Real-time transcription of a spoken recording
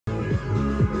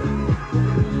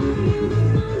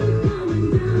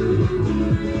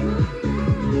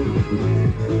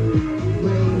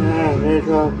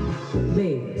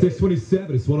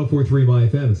627, it's 104.3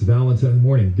 MyFM. It's Valentine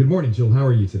morning. Good morning, Jill. How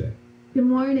are you today? Good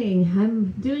morning.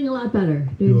 I'm doing a lot better.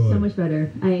 Doing so much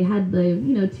better. I had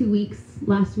the 2 weeks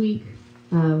last week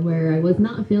where I was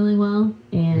not feeling well,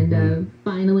 and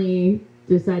finally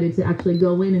decided to actually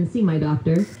go in and see my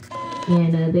doctor.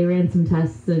 And they ran some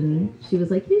tests, and she was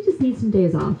like, "You just need some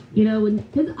days off."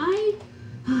 Because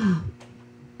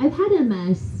I've had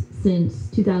MS since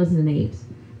 2008,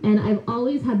 and I've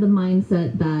always had the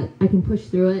mindset that I can push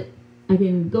through it. I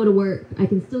can go to work. I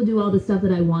can still do all the stuff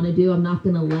that I want to do. I'm not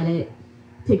going to let it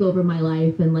take over my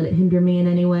life and let it hinder me in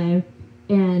any way.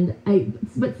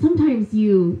 But sometimes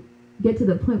you get to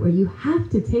the point where you have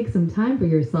to take some time for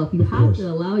yourself. You have to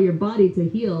allow your body to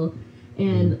heal.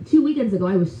 And 2 weekends ago,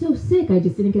 I was so sick, I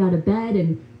just didn't get out of bed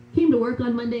and came to work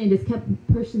on Monday and just kept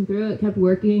pushing through it, kept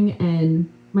working. And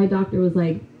my doctor was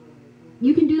like,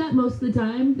 "You can do that most of the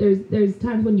time. There's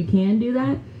times when you can do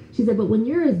that." She said, "But when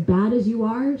you're as bad as you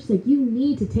are," she's like, "you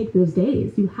need to take those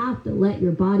days. You have to let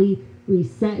your body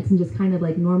reset and just kind of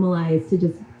like normalize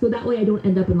so that way I don't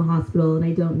end up in the hospital and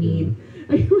I don't need..."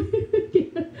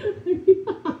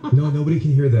 No, nobody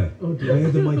can hear that. I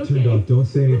had the mic turned off. Don't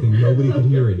say anything. Nobody could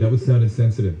hear it. That would sound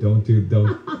insensitive. Don't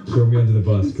throw me under the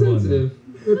bus. Come on now.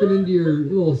 Ripping into your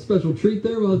little special treat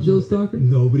there while Jill's talking?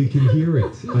 Nobody can hear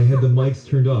it. I had the mics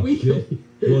turned off.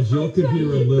 Jill could hear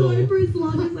a little. For as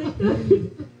long as I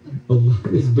could.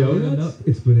 It's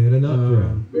banana nut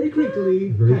bread. Very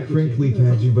crinkly. Very crinkly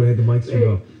packaging, but I had the mics turned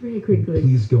off. Very crinkly.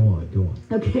 Please go on.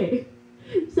 Okay.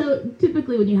 So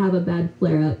typically when you have a bad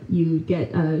flare-up, you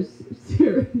get an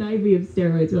IV of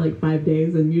steroids for like 5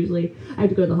 days, and usually I have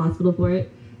to go to the hospital for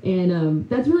it. And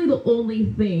that's really the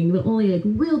only like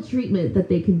real treatment that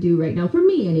they can do right now, for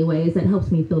me anyways, that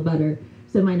helps me feel better.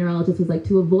 So my neurologist was like,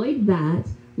 to avoid that,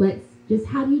 let's just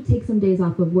have you take some days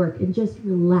off of work and just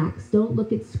relax. Don't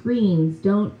look at screens.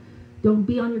 Don't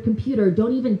be on your computer.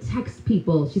 Don't even text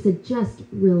people. She said, just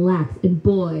relax. And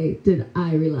boy, did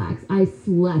I relax. I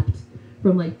slept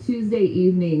from like Tuesday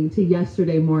evening to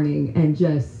yesterday morning and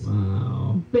just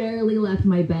barely left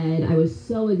my bed. I was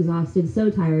so exhausted,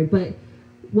 so tired, but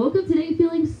woke up today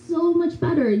feeling so much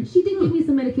better. And she did give me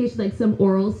some medication, like some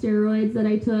oral steroids that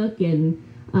I took, and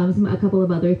a couple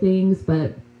of other things,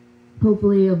 but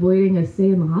hopefully avoiding a stay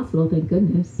in the hospital, thank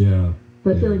goodness. Yeah.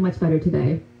 But feeling much better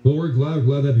today. Well, we're glad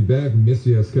to have you back. We miss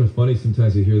you. It's kind of funny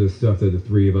sometimes you hear this stuff that the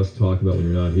three of us talk about when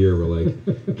you're not here. We're like,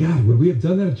 God, would we have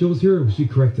done that if Jill was here? Or she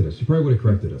corrected us. She probably would have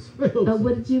corrected us.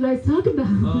 What did you guys talk about?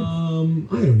 I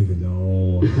don't even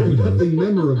know. Nothing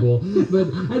memorable.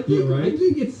 But I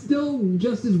think it's still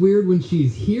just as weird when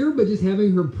she's here, but just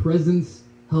having her presence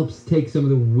helps take some of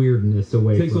the weirdness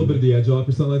away. Takes a little bit of the edge off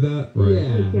or something like that? Right.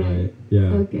 Yeah. Okay. Right.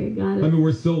 Yeah. Okay, got it. I mean,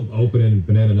 we're still opening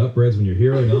banana nut breads when you're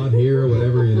here or not here,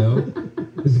 whatever,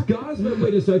 As God is my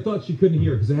witness, I thought she couldn't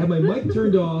hear because I had my mic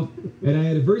turned off and I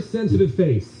had a very sensitive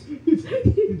face.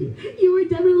 You were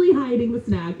definitely hiding the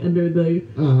snack under the,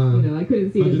 I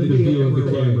couldn't see it. Under the view of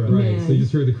the camera. Right. So you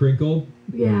just heard the crinkle?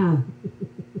 Yeah.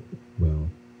 Well,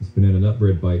 this banana nut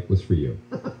bread bite was for you.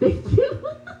 Thank you.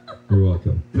 You're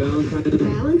welcome.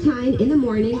 Valentine in the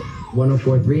morning.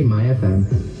 104.3 MyFM.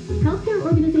 Healthcare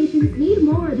organizations need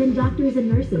more than doctors and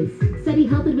nurses. Study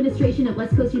health administration at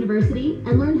West Coast University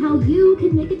and learn how you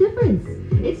can make a difference.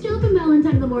 It's Jill from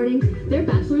Valentine in the morning. Their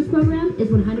bachelor's program is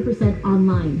 100%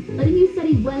 online, letting you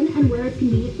study when and where it's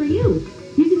convenient for you.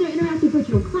 Using their interactive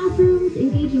virtual classrooms,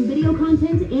 engaging video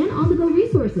content, and on-the-go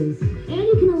resources. And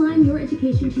you can align your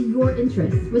education to your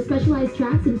interests with specialized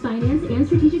tracks in finance and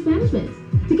strategic management.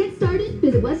 To get started,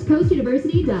 visit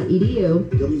westcoastuniversity.edu.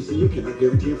 WCU cannot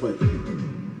guarantee a flight.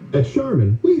 At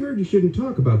Charmin, we heard you shouldn't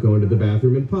talk about going to the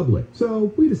bathroom in public,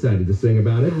 so we decided to sing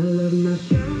about it. I love my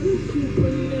Charmin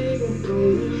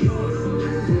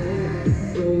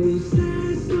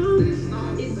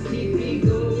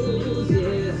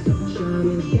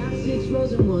Charmin's got 6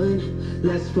 rows in one.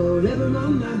 Lasts forever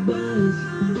on my buns.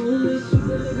 Only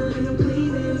super liver and I'm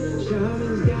cleaving.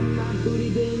 Charmin's got my booty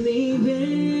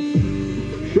believing.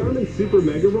 Charmin's Super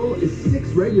Mega Roll is 6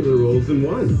 regular rolls in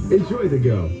one. Enjoy the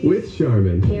go with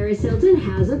Charmin. Paris Hilton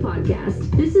has a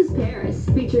podcast. This is Paris,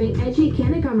 featuring edgy,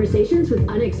 candid conversations with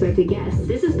unexpected guests.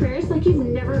 This is Paris like you've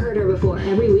never heard her before.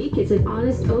 Every week, it's an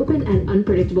honest, open, and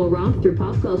unpredictable romp through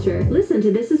pop culture. Listen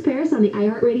to This is Paris on the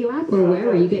iHeartRadio app or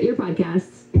wherever you get your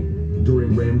podcasts.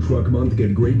 During Ram Truck Month,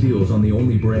 get great deals on the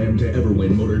only brand to ever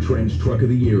win Motor Trend's Truck of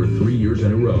the Year 3 years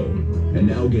in a row. And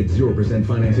now get 0%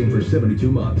 financing for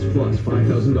 72 months, plus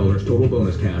 $5,000 total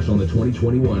bonus cash on the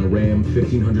 2021 Ram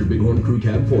 1500 Bighorn Crew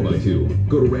Cab 4x2.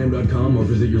 Go to ram.com or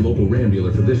visit your local Ram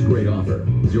dealer for this great offer.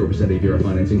 0% APR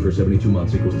financing for 72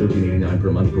 months equals $13.89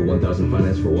 per month per 1,000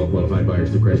 finance for well-qualified buyers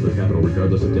through Chrysler Capital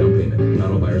regardless of down payment.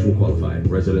 Not all buyers will qualify.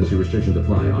 Residency restrictions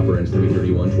apply. Offer ends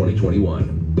 3/31/2021.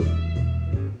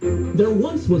 There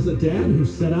once was a dad who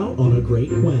set out on a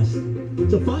great quest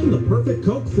to find the perfect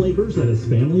Coke flavors at his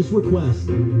family's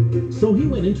request. So he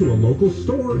went into a local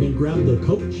store and grabbed the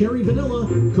Coke Cherry Vanilla,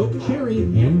 Coke Cherry,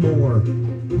 and more.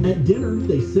 At dinner,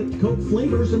 they sipped Coke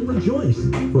flavors and rejoiced,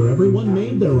 for everyone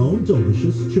made their own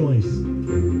delicious choice.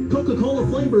 Coca-Cola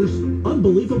flavors,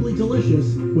 unbelievably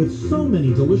delicious, with so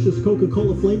many delicious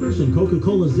Coca-Cola flavors and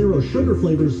Coca-Cola Zero Sugar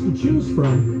flavors to choose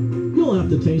from, you'll have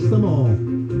to taste them all.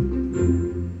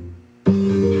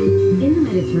 In the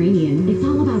Mediterranean, it's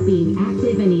all about being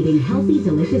active and eating healthy,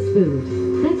 delicious food.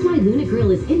 That's why Luna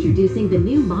Grill is introducing the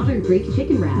new modern Greek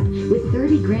chicken wrap with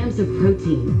 30 grams of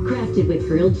protein, crafted with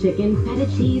grilled chicken, feta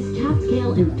cheese, chopped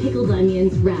kale, and pickled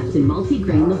onions wrapped in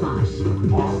multi-grain lavash.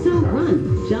 So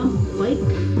run, jump, bike,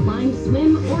 climb,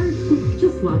 swim, or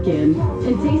just walk in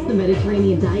and taste the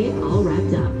Mediterranean diet all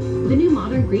wrapped up. The new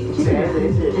modern Greek chicken wrap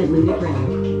at Luna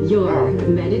Grill, your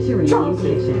Mediterranean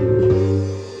kitchen.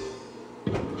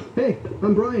 Hey,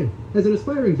 I'm Brian. As an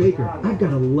aspiring baker, I've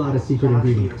got a lot of secret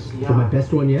ingredients. But my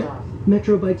best one yet?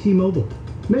 Metro by T-Mobile.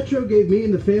 Metro gave me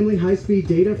and the family high-speed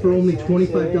data for only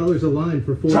 $25 a line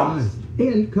for 4 lines,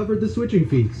 and covered the switching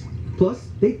fees. Plus,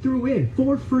 they threw in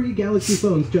 4 free Galaxy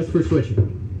phones just for switching.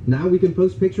 Now we can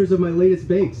post pictures of my latest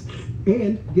bakes,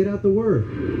 and get out the word,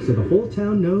 so the whole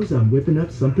town knows I'm whipping up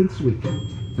something sweet.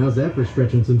 How's that for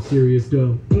stretching some serious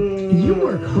dough? You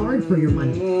work hard for your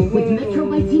money. With Metro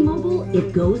by T-Mobile,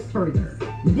 it goes further.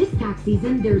 This tax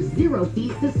season, there's 0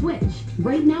 fees to switch.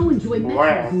 Right now, enjoy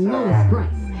Metro's lowest price.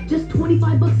 Just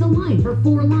 $25 a line for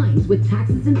 4 lines with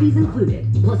taxes and fees included.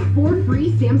 Plus 4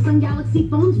 free Samsung Galaxy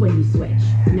phones when you switch.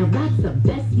 Now that's the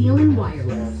best deal in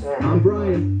wireless. I'm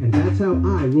Brian, and that's how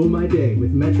I rule my day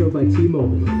with Metro by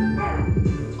T-Mobile.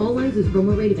 All lines use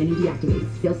promo rate if any deactivates.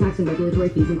 Sales tax and regulatory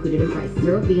fees included in price.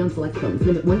 0 fee on select phones.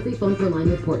 Limit 1 free phone per line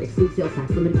with port. Exclude sales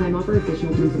tax. Limited time offer.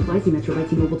 Additional terms apply. See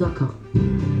metrobytmobile.com.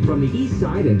 From the east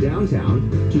side and downtown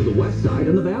to the west side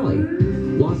and the valley,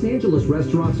 Los Angeles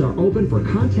restaurants are open for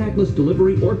contactless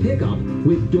delivery or pickup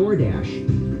with DoorDash.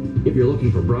 If you're looking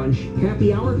for brunch,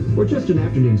 happy hour, or just an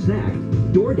afternoon snack,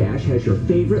 DoorDash has your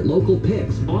favorite local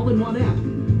picks all in one app.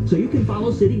 So you can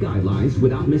follow city guidelines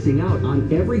without missing out on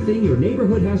everything your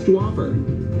neighborhood has to offer.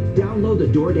 Download the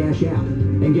DoorDash app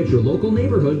and get your local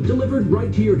neighborhood delivered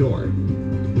right to your door.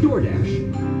 DoorDash.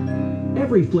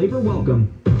 Every flavor welcome.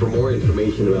 For more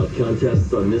information about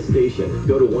contests on this station,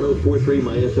 go to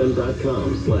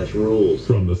 1043myfm.com/rules.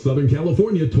 From the Southern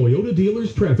California Toyota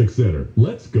Dealers Traffic Center,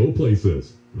 let's go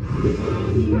places.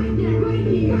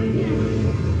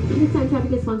 This time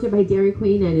traffic is sponsored by Dairy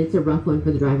Queen, and it's a rough one for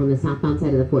the drive on the southbound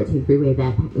side of the 14th freeway.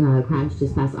 That crash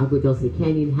just past Agua Dulce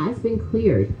Canyon has been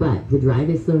cleared, but the drive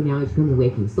is slow now as you're coming away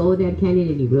from Soledad Canyon,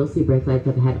 and you will see brake lights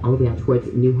up ahead all the way out towards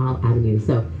Newhall Avenue.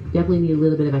 So definitely need a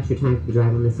little bit of extra time for the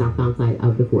drive on the southbound side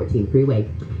of the 14th freeway.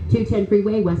 210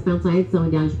 freeway, westbound side,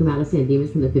 slowing down as you come out of San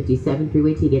Dimas from the 57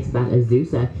 freeway till you get to about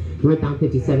Azusa. Northbound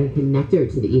 57 connector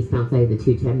to the eastbound side of the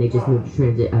 210. They just moved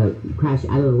to crash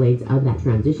out of the lanes of that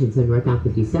transition, so northbound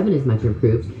 57 is much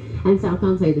improved. And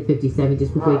southbound side of the 57,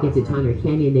 just before you get to Tonner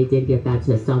Canyon, they did get that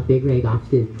to South Big Rig off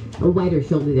to a wider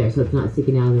shoulder there, so it's not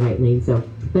sticking out in the right lane. So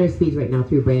better speeds right now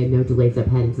through Brea, no delays up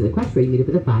ahead into the Quest where you meet up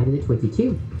with a 5 and the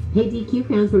 22. Hey DQ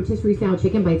fans, rotisserie style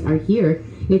chicken bites are here.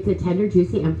 It's a tender,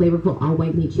 juicy, and flavorful all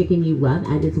white meat chicken you love,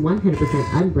 and it's 100%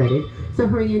 unbreaded. So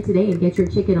hurry in today and get your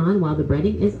chicken on while the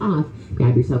breading is off.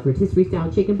 Grab yourself rotisserie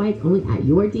style chicken bites only at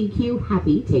your DQ.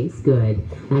 Happy tastes good.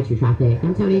 That's your traffic.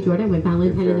 I'm Tony Jordan with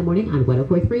Fallon 10 in the morning on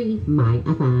 104.3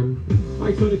 MyFM. All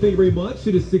right, Tony, thank you very much.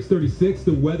 It is 6:36.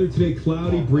 The weather today,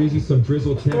 cloudy, breezy, some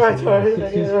drizzle.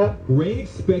 Rain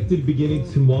expected beginning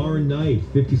tomorrow night.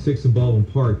 56 in Baldwin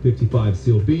Park, 55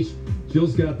 Seal Beach.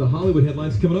 Jill's got the Hollywood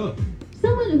headlines coming up.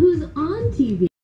 Someone who's on TV